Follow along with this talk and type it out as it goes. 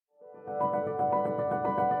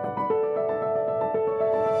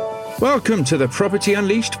Welcome to the Property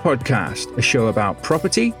Unleashed podcast, a show about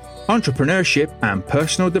property, entrepreneurship, and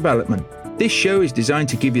personal development. This show is designed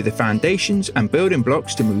to give you the foundations and building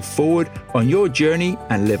blocks to move forward on your journey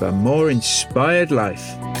and live a more inspired life.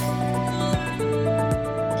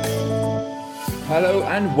 Hello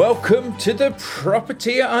and welcome to the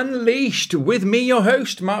Property Unleashed with me, your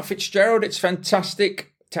host, Mark Fitzgerald. It's fantastic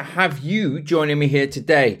to have you joining me here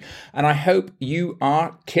today, and I hope you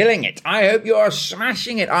are killing it. I hope you are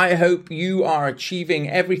smashing it. I hope you are achieving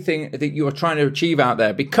everything that you are trying to achieve out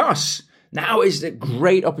there, because now is a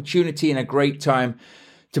great opportunity and a great time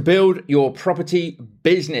to build your property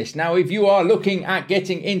business. Now, if you are looking at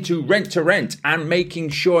getting into rent-to-rent and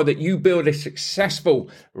making sure that you build a successful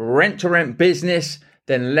rent-to-rent business,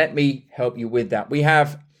 then let me help you with that. We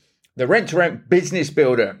have the Rent-to-Rent Business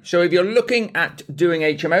Builder. So if you're looking at doing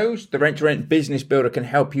HMOs, the Rent-to-Rent Business Builder can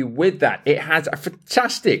help you with that. It has a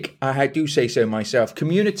fantastic, I do say so myself,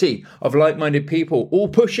 community of like-minded people all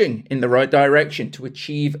pushing in the right direction to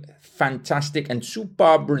achieve fantastic and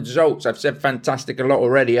superb results. I've said fantastic a lot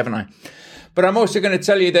already, haven't I? But I'm also going to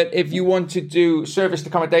tell you that if you want to do serviced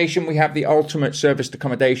accommodation, we have the ultimate serviced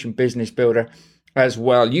accommodation business builder as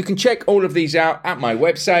well. You can check all of these out at my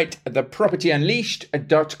website,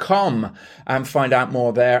 thepropertyunleashed.com, and find out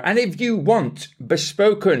more there. And if you want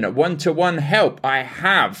bespoke one-to-one help, I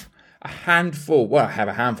have a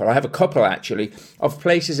couple actually, of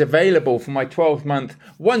places available for my 12-month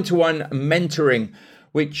one-to-one mentoring,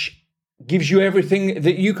 which gives you everything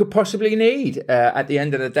that you could possibly need at the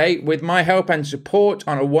end of the day, with my help and support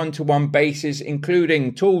on a one-to-one basis,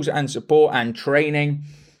 including tools and support and training.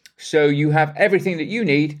 So you have everything that you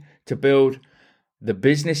need to build the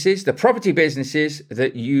businesses, the property businesses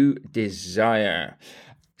that you desire.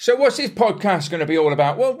 So what's this podcast going to be all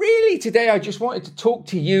about? Well, really today I just wanted to talk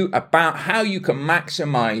to you about how you can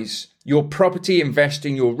maximize your property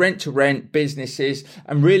investing, your rent-to-rent businesses,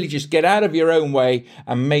 and really just get out of your own way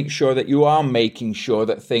and make sure that you are making sure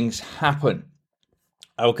that things happen.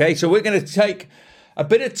 Okay, so we're going to take a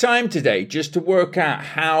bit of time today just to work out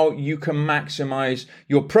how you can maximize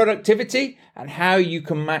your productivity and how you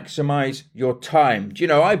can maximize your time. You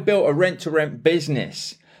know, I built a rent-to-rent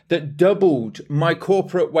business that doubled my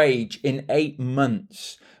corporate wage in 8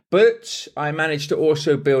 months. But I managed to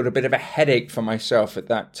also build a bit of a headache for myself at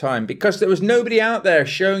that time, because there was nobody out there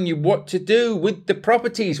showing you what to do with the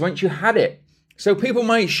properties once you had it. So people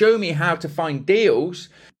might show me how to find deals.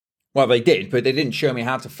 Well, they did, but they didn't show me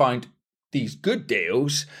how to find these good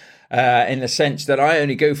deals in the sense that I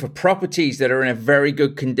only go for properties that are in a very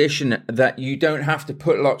good condition, that you don't have to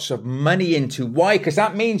put lots of money into. Why? Because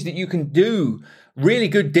that means that you can do really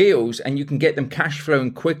good deals and you can get them cash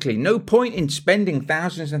flowing quickly. No point in spending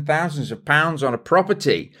thousands and thousands of pounds on a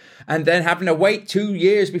property and then having to wait 2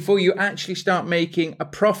 years before you actually start making a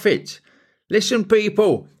profit. Listen,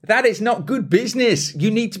 people, that is not good business. You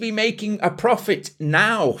need to be making a profit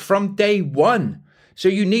now from day one. So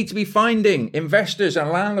you need to be finding investors and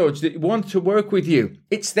landlords that want to work with you.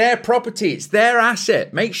 It's their property. It's their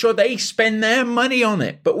asset. Make sure they spend their money on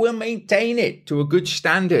it, but we'll maintain it to a good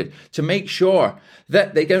standard to make sure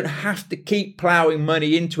that they don't have to keep plowing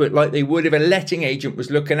money into it like they would if a letting agent was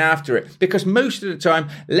looking after it. Because most of the time,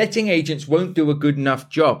 letting agents won't do a good enough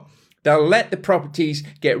job. They'll let the properties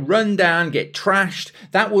get run down, get trashed.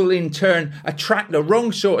 That will in turn attract the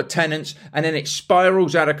wrong sort of tenants, and then it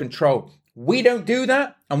spirals out of control. We don't do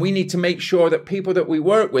that, and we need to make sure that people that we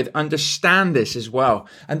work with understand this as well.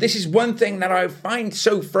 And this is one thing that I find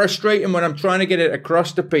so frustrating when I'm trying to get it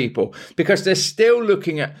across to people, because they're still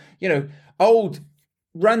looking at, old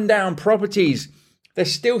rundown properties. They're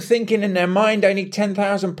still thinking in their mind, I need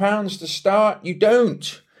 £10,000 to start. You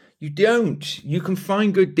don't. You can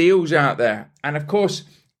find good deals out there. And of course,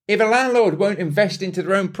 if a landlord won't invest into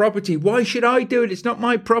their own property, why should I do it? It's not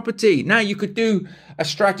my property. Now, you could do a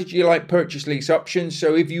strategy like purchase lease options.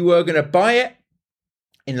 So if you were going to buy it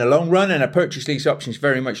in the long run, and a purchase lease option is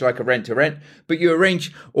very much like a rent to rent, but you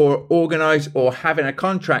arrange or organize or having a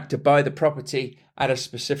contract to buy the property at a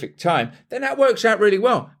specific time, then that works out really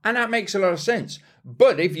well. And that makes a lot of sense.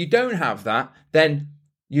 But if you don't have that, then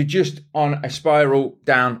you're just on a spiral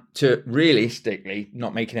down to realistically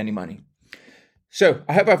not making any money. So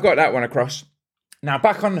I hope I've got that one across. Now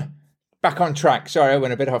back on track. Sorry, I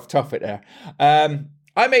went a bit off topic there.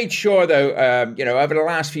 I made sure though, over the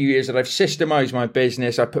last few years that I've systemized my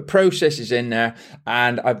business. I put processes in there,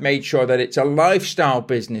 and I've made sure that it's a lifestyle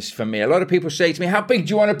business for me. A lot of people say to me, how big do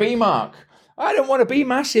you want to be, Mark? I don't want to be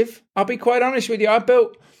massive. I'll be quite honest with you. I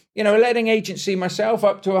built, a letting agency myself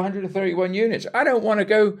up to 131 units. I don't want to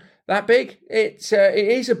go that big. It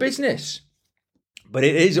is a business, but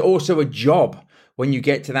it is also a job when you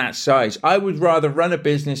get to that size. I would rather run a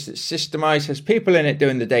business that's systemized, has people in it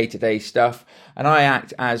doing the day-to-day stuff, and I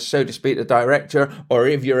act as, so to speak, the director, or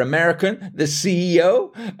if you're American, the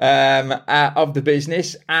CEO of the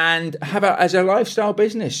business, and have it as a lifestyle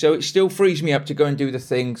business. So it still frees me up to go and do the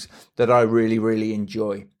things that I really, really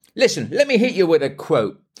enjoy. Listen, let me hit you with a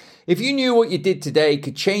quote. If you knew what you did today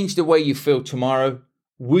could change the way you feel tomorrow,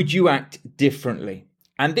 would you act differently?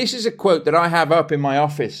 And this is a quote that I have up in my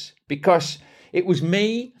office because it was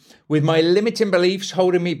me with my limiting beliefs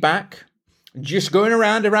holding me back, just going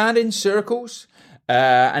around in circles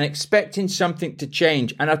and expecting something to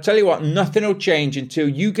change. And I'll tell you what, nothing will change until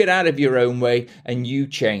you get out of your own way and you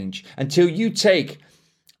change, until you take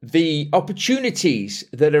the opportunities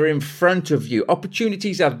that are in front of you.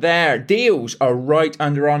 Opportunities are there. Deals are right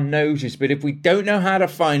under our noses. But if we don't know how to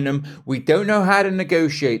find them, we don't know how to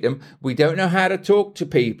negotiate them, we don't know how to talk to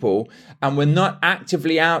people, and we're not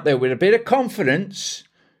actively out there with a bit of confidence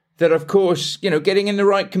that, of course, getting in the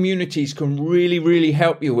right communities can really, really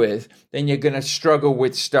help you with, then you're going to struggle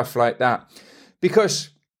with stuff like that. Because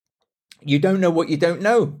you don't know what you don't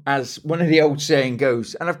know, as one of the old saying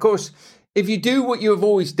goes. And of course, if you do what you have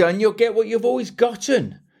always done, you'll get what you've always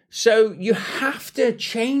gotten. So you have to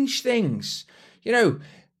change things.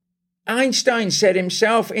 Einstein said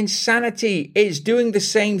himself, insanity is doing the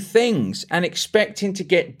same things and expecting to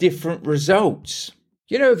get different results.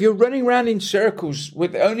 If you're running around in circles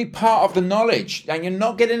with only part of the knowledge and you're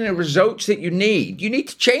not getting the results that you need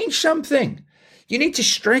to change something. You need to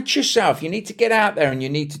stretch yourself. You need to get out there and you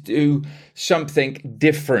need to do something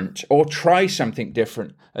different or try something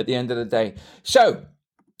different at the end of the day. So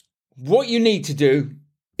what you need to do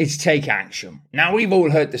is take action. Now, we've all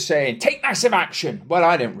heard the saying, take massive action. Well,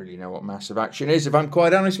 I don't really know what massive action is, if I'm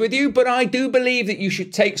quite honest with you, but I do believe that you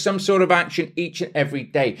should take some sort of action each and every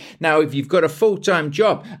day. Now, if you've got a full-time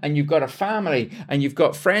job and you've got a family and you've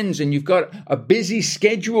got friends and you've got a busy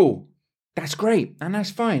schedule, that's great and that's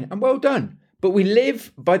fine and well done. But we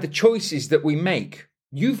live by the choices that we make.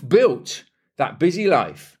 You've built that busy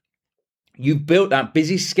life. You've built that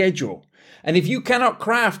busy schedule. And if you cannot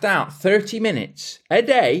craft out 30 minutes a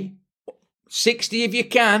day, 60 if you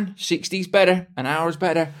can, 60 is better, an hour is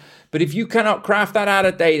better. But if you cannot craft that out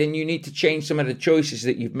a day, then you need to change some of the choices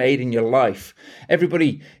that you've made in your life.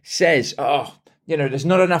 Everybody says, there's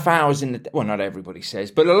not enough hours in the day. Well, not everybody says,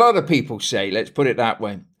 but a lot of people say, let's put it that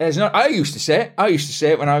way. I used to say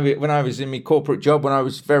it when I was in my corporate job, when I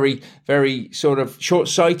was very, very sort of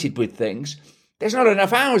short-sighted with things. There's not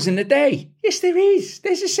enough hours in the day. Yes, there is.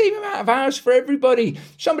 There's the same amount of hours for everybody.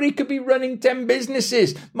 Somebody could be running 10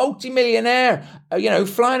 businesses, multi-millionaire,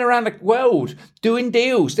 flying around the world, doing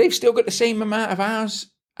deals. They've still got the same amount of hours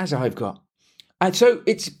as I've got. And so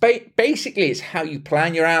it's basically it's how you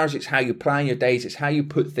plan your hours, it's how you plan your days, it's how you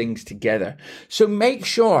put things together. So make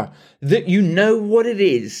sure that you know what it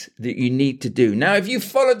is that you need to do. Now, if you've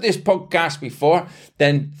followed this podcast before,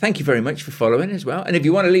 then thank you very much for following as well. And if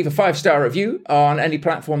you want to leave a 5-star review on any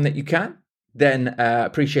platform that you can, then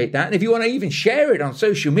appreciate that. And if you want to even share it on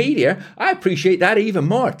social media, I appreciate that even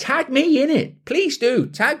more. Tag me in it. Please do.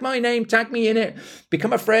 Tag my name, tag me in it.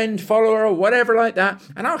 Become a friend, follower, or whatever like that.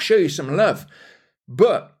 And I'll show you some love.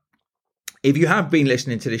 But if you have been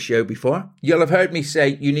listening to this show before, you'll have heard me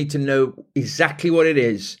say you need to know exactly what it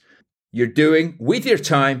is you're doing with your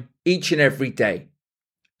time each and every day.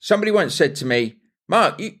 Somebody once said to me,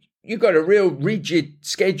 Mark, you've got a real rigid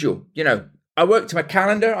schedule. I work to my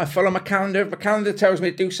calendar. I follow my calendar. If my calendar tells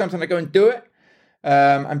me to do something, I go and do it.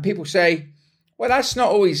 And people say, well, that's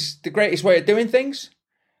not always the greatest way of doing things.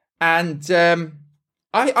 And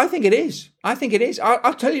I think it is. I think it is.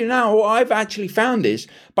 I'll tell you now, what I've actually found is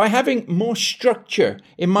by having more structure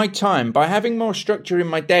in my time, by having more structure in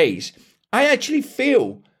my days, I actually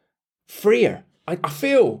feel freer. I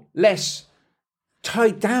feel less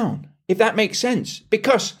tied down, if that makes sense,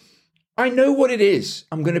 because I know what it is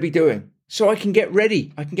I'm going to be doing. So I can get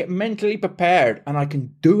ready. I can get mentally prepared and I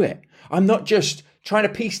can do it. I'm not just trying to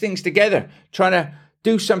piece things together, trying to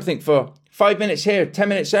do something for 5 minutes here, 10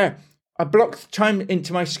 minutes there. I block time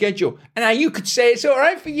into my schedule. And now you could say it's all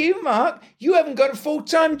right for you, Mark. You haven't got a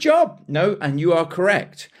full-time job. No, and you are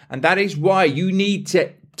correct. And that is why you need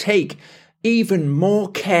to take even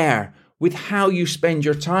more care with how you spend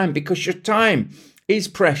your time, because your time is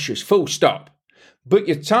precious, full stop. But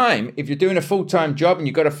your time, if you're doing a full-time job and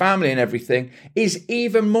you've got a family and everything, is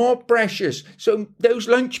even more precious. So those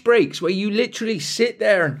lunch breaks where you literally sit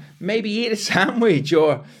there and maybe eat a sandwich,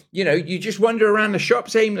 or, you just wander around the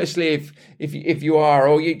shops aimlessly if you are,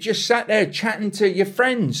 or you just sat there chatting to your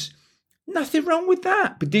friends. Nothing wrong with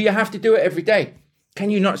that. But do you have to do it every day? Can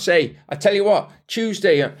you not say, I tell you what,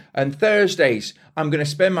 Tuesday and Thursdays, I'm going to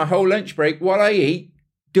spend my whole lunch break while I eat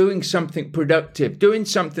doing something productive, doing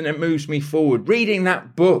something that moves me forward, reading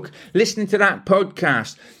that book, listening to that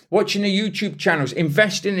podcast, watching the YouTube channels,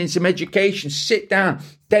 investing in some education, sit down,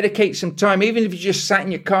 dedicate some time, even if you just sat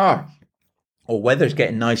in your car. Or weather's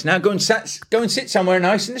getting nice now, go and sit somewhere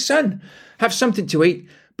nice in the sun. Have something to eat,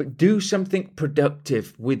 but do something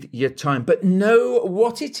productive with your time. But know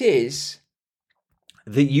what it is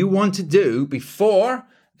that you want to do before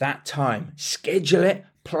that time. Schedule it,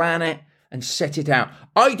 plan it, and set it out.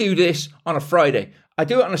 I do this on a Friday. I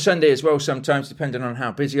do it on a Sunday as well sometimes, depending on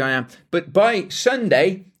how busy I am. But by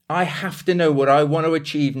Sunday, I have to know what I want to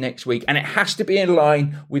achieve next week. And it has to be in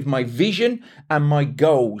line with my vision and my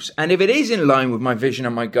goals. And if it is in line with my vision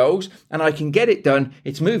and my goals, and I can get it done,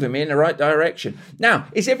 it's moving me in the right direction. Now,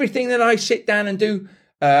 is everything that I sit down and do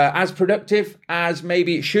as productive as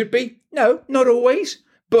maybe it should be? No, not always.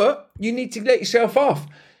 But you need to let yourself off.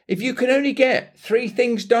 If you can only get 3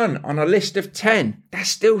 things done on a list of 10, that's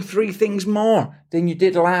still 3 things more than you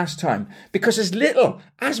did last time. Because as little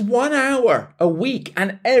as 1 hour a week,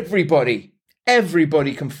 and everybody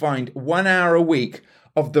can find 1 hour a week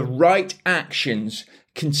of the right actions,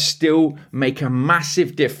 can still make a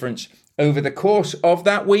massive difference over the course of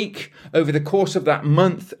that week, over the course of that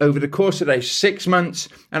month, over the course of those 6 months,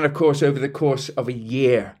 and of course over the course of a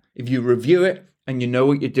year. If you review it and you know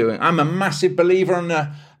what you're doing. I'm a massive believer on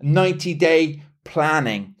the 90-day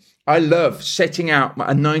planning. I love setting out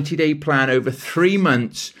a 90-day plan over 3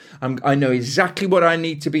 months. I know exactly what I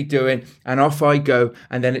need to be doing, and off I go.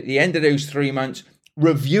 And then at the end of those 3 months,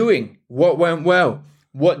 reviewing what went well,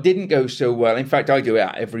 what didn't go so well. In fact, I do it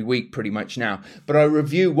every week pretty much now. But I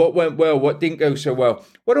review what went well, what didn't go so well.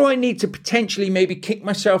 What do I need to potentially maybe kick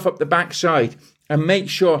myself up the backside and make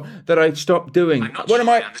sure that I stop doing?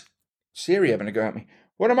 Siri having a go at me.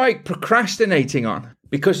 What am I procrastinating on?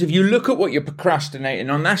 Because if you look at what you're procrastinating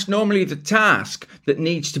on, that's normally the task that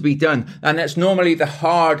needs to be done. And that's normally the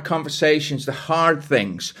hard conversations, the hard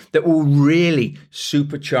things that will really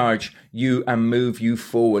supercharge you and move you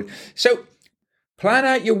forward. So plan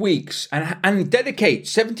out your weeks and dedicate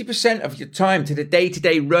 70% of your time to the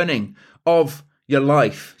day-to-day running of your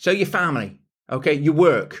life. So your family, okay, your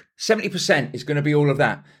work, 70% is going to be all of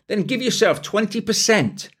that. Then give yourself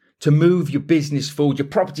 20% to move your business forward, your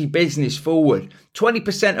property business forward.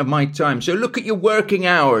 20% of my time. So look at your working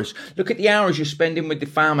hours. Look at the hours you're spending with the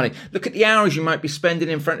family. Look at the hours you might be spending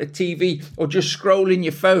in front of TV or just scrolling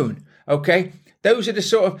your phone. Okay? Those are the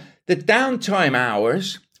sort of the downtime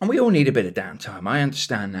hours. And we all need a bit of downtime. I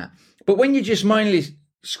understand that. But when you're just mindless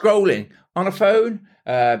scrolling on a phone,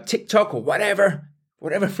 TikTok or whatever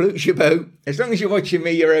floats your boat, as long as you're watching me,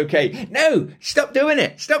 you're okay. No, stop doing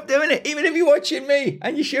it. Stop doing it. Even if you're watching me,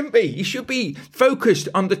 and you shouldn't be. You should be focused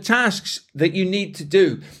on the tasks that you need to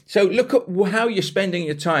do. So look at how you're spending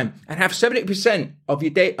your time and have 70% of your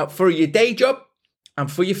day up for your day job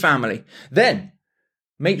and for your family. Then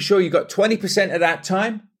make sure you got 20% of that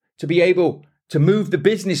time to be able to move the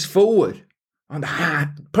business forward on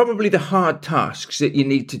probably the hard tasks that you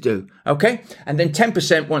need to do. Okay. And then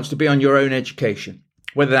 10% wants to be on your own education.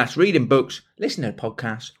 Whether that's reading books, listening to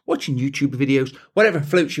podcasts, watching YouTube videos, whatever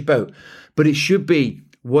floats your boat. But it should be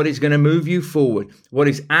what is going to move you forward, what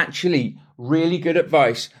is actually really good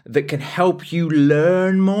advice that can help you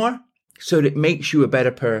learn more so that it makes you a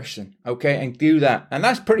better person, okay? And do that. And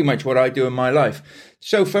that's pretty much what I do in my life.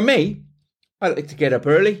 So for me, I like to get up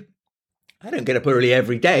early. I don't get up early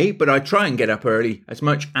every day, but I try and get up early as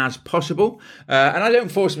much as possible. And I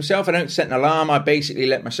don't force myself. I don't set an alarm. I basically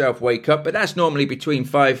let myself wake up. But that's normally between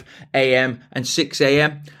 5 a.m. and 6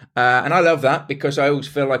 a.m. And I love that because I always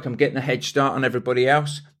feel like I'm getting a head start on everybody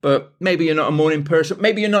else. But maybe you're not a morning person.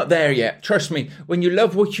 Maybe you're not there yet. Trust me, when you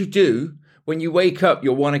love what you do, when you wake up,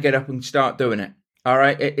 you'll want to get up and start doing it. All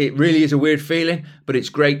right. It really is a weird feeling, but it's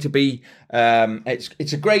great to be,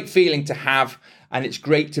 it's a great feeling to have. And it's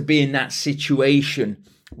great to be in that situation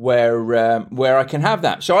where I can have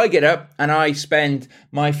that. So I get up and I spend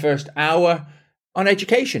my first hour on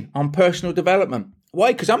education, on personal development.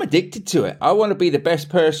 Why? Because I'm addicted to it. I want to be the best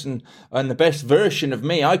person and the best version of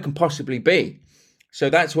me I can possibly be. So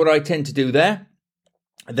that's what I tend to do there.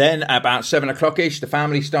 Then about 7 o'clock-ish, the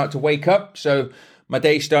family start to wake up. So my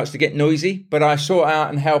day starts to get noisy, but I sort out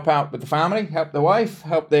and help out with the family, help the wife,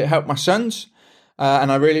 help my sons.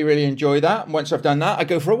 And I really, really enjoy that. And once I've done that, I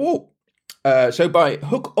go for a walk. So by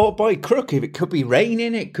hook or by crook, if it could be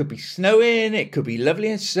raining, it could be snowing, it could be lovely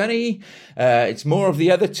and sunny. It's more of the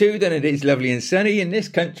other two than it is lovely and sunny in this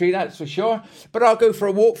country, that's for sure. But I'll go for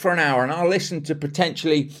a walk for an hour and I'll listen to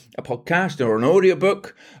potentially a podcast or an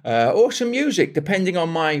audiobook or some music, depending on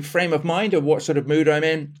my frame of mind or what sort of mood I'm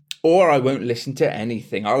in. Or I won't listen to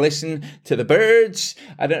anything. I'll listen to the birds.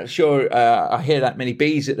 I'm not sure I hear that many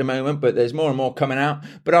bees at the moment, but there's more and more coming out.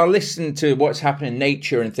 But I'll listen to what's happening in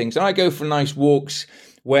nature and things. And I go for nice walks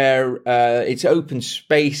where it's open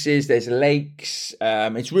spaces, there's lakes.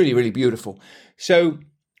 It's really, really beautiful. So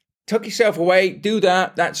tuck yourself away, do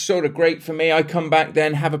that. That's sort of great for me. I come back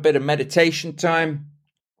then, have a bit of meditation time,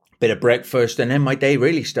 bit of breakfast, and then my day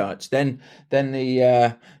really starts. Then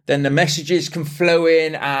the messages can flow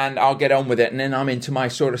in and I'll get on with it. And then I'm into my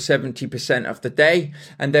sort of 70% of the day.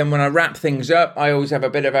 And then when I wrap things up, I always have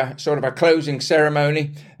a bit of a sort of a closing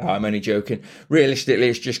ceremony. Oh, I'm only joking. Realistically,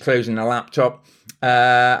 it's just closing the laptop.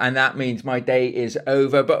 And that means my day is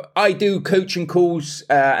over. But I do coaching calls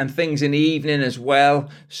and things in the evening as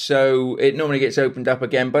well. So it normally gets opened up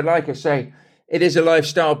again. But like I say, it is a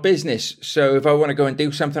lifestyle business. So if I want to go and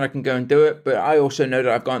do something, I can go and do it. But I also know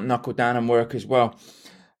that I've got to knuckle down and work as well.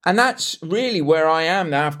 And that's really where I am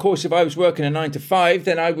now. Of course, if I was working a 9 to 5,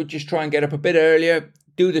 then I would just try and get up a bit earlier,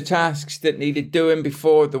 do the tasks that needed doing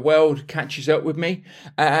before the world catches up with me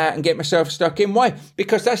and get myself stuck in. Why?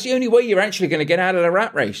 Because that's the only way you're actually going to get out of the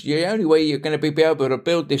rat race. The only way you're going to be able to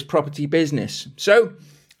build this property business. So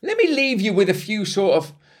let me leave you with a few sort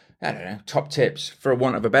of, I don't know, top tips for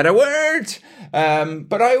want of a better word.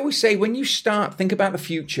 But I always say when you start, think about the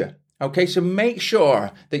future. Okay, so make sure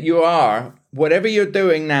that you are, whatever you're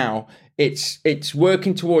doing now, it's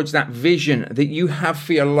working towards that vision that you have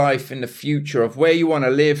for your life in the future of where you want to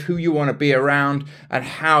live, who you want to be around, and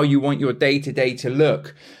how you want your day-to-day to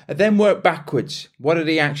look. And then work backwards. What are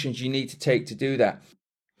the actions you need to take to do that?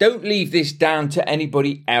 Don't leave this down to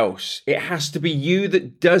anybody else. It has to be you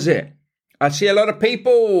that does it. I see a lot of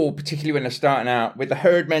people, particularly when they're starting out, with the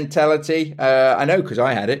herd mentality. I know because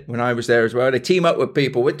I had it when I was there as well. They team up with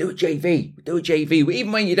people. We'll do a JV. We'll do a JV.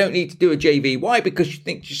 Even when you don't need to do a JV. Why? Because you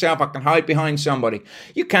think to yourself, I can hide behind somebody.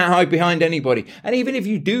 You can't hide behind anybody. And even if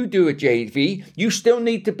you do a JV, you still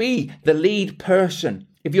need to be the lead person.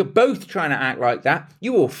 If you're both trying to act like that,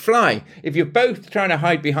 you will fly. If you're both trying to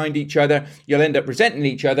hide behind each other, you'll end up resenting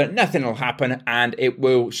each other. Nothing will happen and it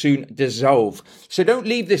will soon dissolve. So don't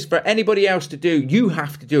leave this for anybody else to do. You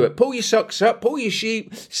have to do it. Pull your socks up, pull your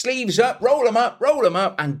sleeves up, roll them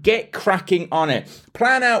up, and get cracking on it.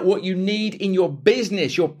 Plan out what you need in your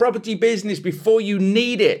business, your property business, before you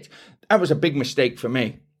need it. That was a big mistake for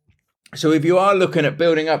me. So if you are looking at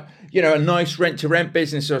building up, a nice rent-to-rent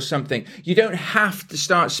business or something, you don't have to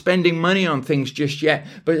start spending money on things just yet,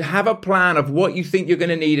 but have a plan of what you think you're going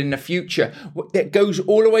to need in the future. That goes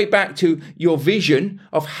all the way back to your vision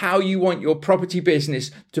of how you want your property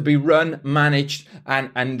business to be run, managed,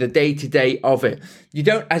 and the day-to-day of it. You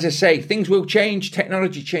don't, as I say, things will change.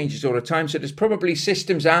 Technology changes all the time. So there's probably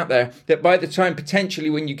systems out there that by the time potentially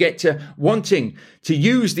when you get to wanting to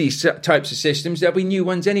use these types of systems, there'll be new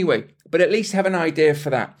ones anyway. But at least have an idea for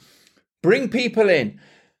that. Bring people in.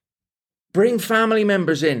 Bring family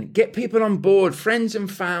members in. Get people on board, friends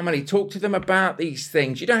and family. Talk to them about these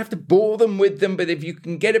things. You don't have to bore them with them, but if you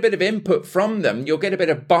can get a bit of input from them, you'll get a bit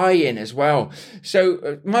of buy-in as well.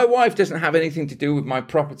 So my wife doesn't have anything to do with my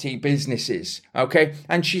property businesses, okay?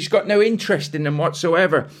 And she's got no interest in them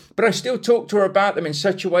whatsoever. But I still talk to her about them in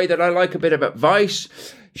such a way that I like a bit of advice.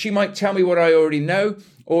 She might tell me what I already know,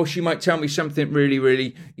 or she might tell me something really,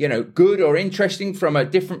 really, good or interesting from a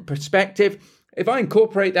different perspective. If I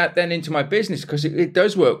incorporate that then into my business, because it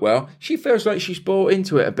does work well, she feels like she's bought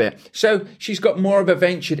into it a bit. So she's got more of a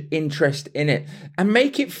ventured interest in it. And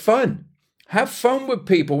make it fun. Have fun with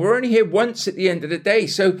people. We're only here once at the end of the day.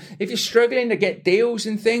 So if you're struggling to get deals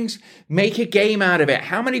and things, make a game out of it.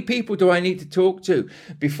 How many people do I need to talk to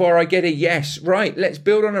before I get a yes? Right, let's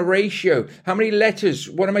build on a ratio. How many letters?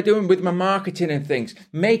 What am I doing with my marketing and things?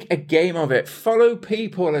 Make a game of it. Follow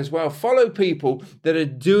people as well. Follow people that are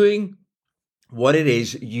doing what it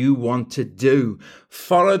is you want to do.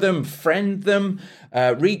 Follow them, friend them,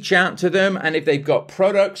 reach out to them. And if they've got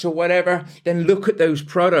products or whatever, then look at those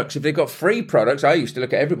products. If they've got free products, I used to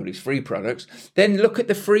look at everybody's free products, then look at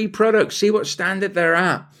the free products, see what standard they're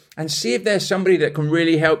at, and see if there's somebody that can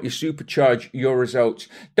really help you supercharge your results.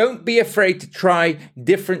 Don't be afraid to try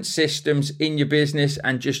different systems in your business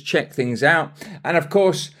and just check things out. And of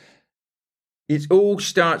course, it all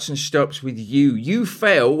starts and stops with you. You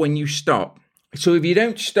fail when you stop. So if you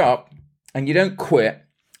don't stop and you don't quit,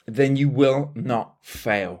 then you will not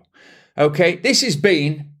fail. Okay, this has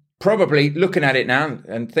been probably looking at it now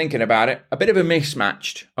and thinking about it, a bit of a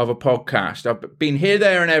mismatched of a podcast. I've been here,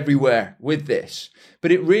 there, and everywhere with this,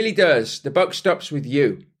 but it really does. The buck stops with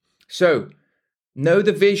you. So know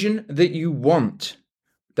the vision that you want,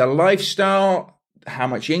 the lifestyle, how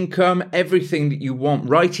much income, everything that you want.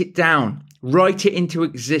 Write it down, write it into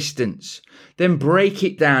existence, then break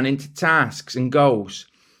it down into tasks and goals.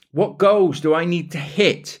 What goals do I need to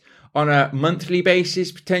hit on a monthly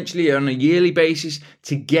basis, potentially on a yearly basis,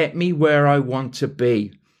 to get me where I want to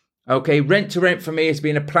be? Okay, Rent to Rent for me has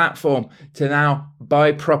been a platform to now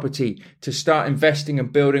buy property, to start investing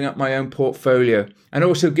and building up my own portfolio, and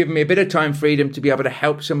also giving me a bit of time freedom to be able to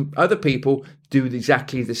help some other people do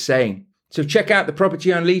exactly the same. So check out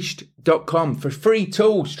thepropertyunleashed.com for free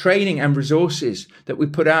tools, training and resources that we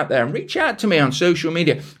put out there, and reach out to me on social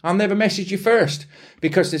media. I'll never message you first,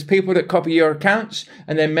 because there's people that copy your accounts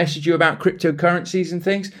and then message you about cryptocurrencies and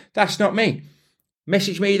things. That's not me.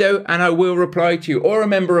 Message me though, and I will reply to you, or a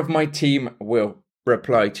member of my team will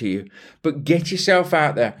reply to you. But get yourself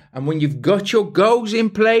out there. And when you've got your goals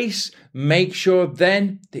in place, make sure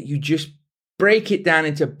then that you just break it down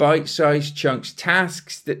into bite-sized chunks,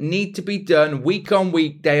 tasks that need to be done week on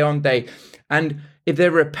week, day on day. And if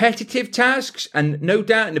they're repetitive tasks, and no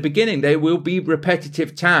doubt in the beginning they will be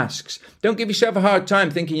repetitive tasks, don't give yourself a hard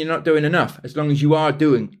time thinking you're not doing enough, as long as you are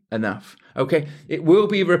doing enough. Okay? It will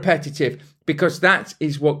be repetitive, because that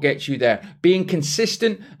is what gets you there. Being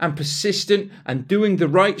consistent and persistent and doing the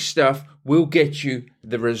right stuff will get you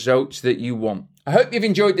the results that you want. I hope you've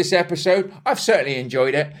enjoyed this episode. I've certainly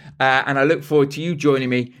enjoyed it. And I look forward to you joining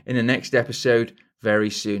me in the next episode very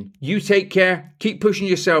soon. You take care. Keep pushing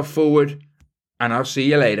yourself forward. And I'll see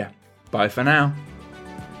you later. Bye for now.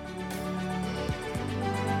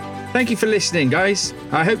 Thank you for listening, guys.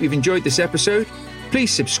 I hope you've enjoyed this episode.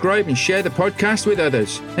 Please subscribe and share the podcast with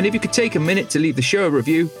others. And if you could take a minute to leave the show a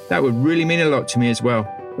review, that would really mean a lot to me as well.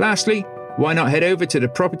 Lastly, why not head over to the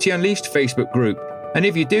Property Unleashed Facebook group? And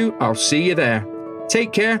if you do, I'll see you there.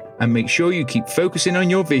 Take care and make sure you keep focusing on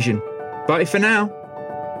your vision. Bye for now.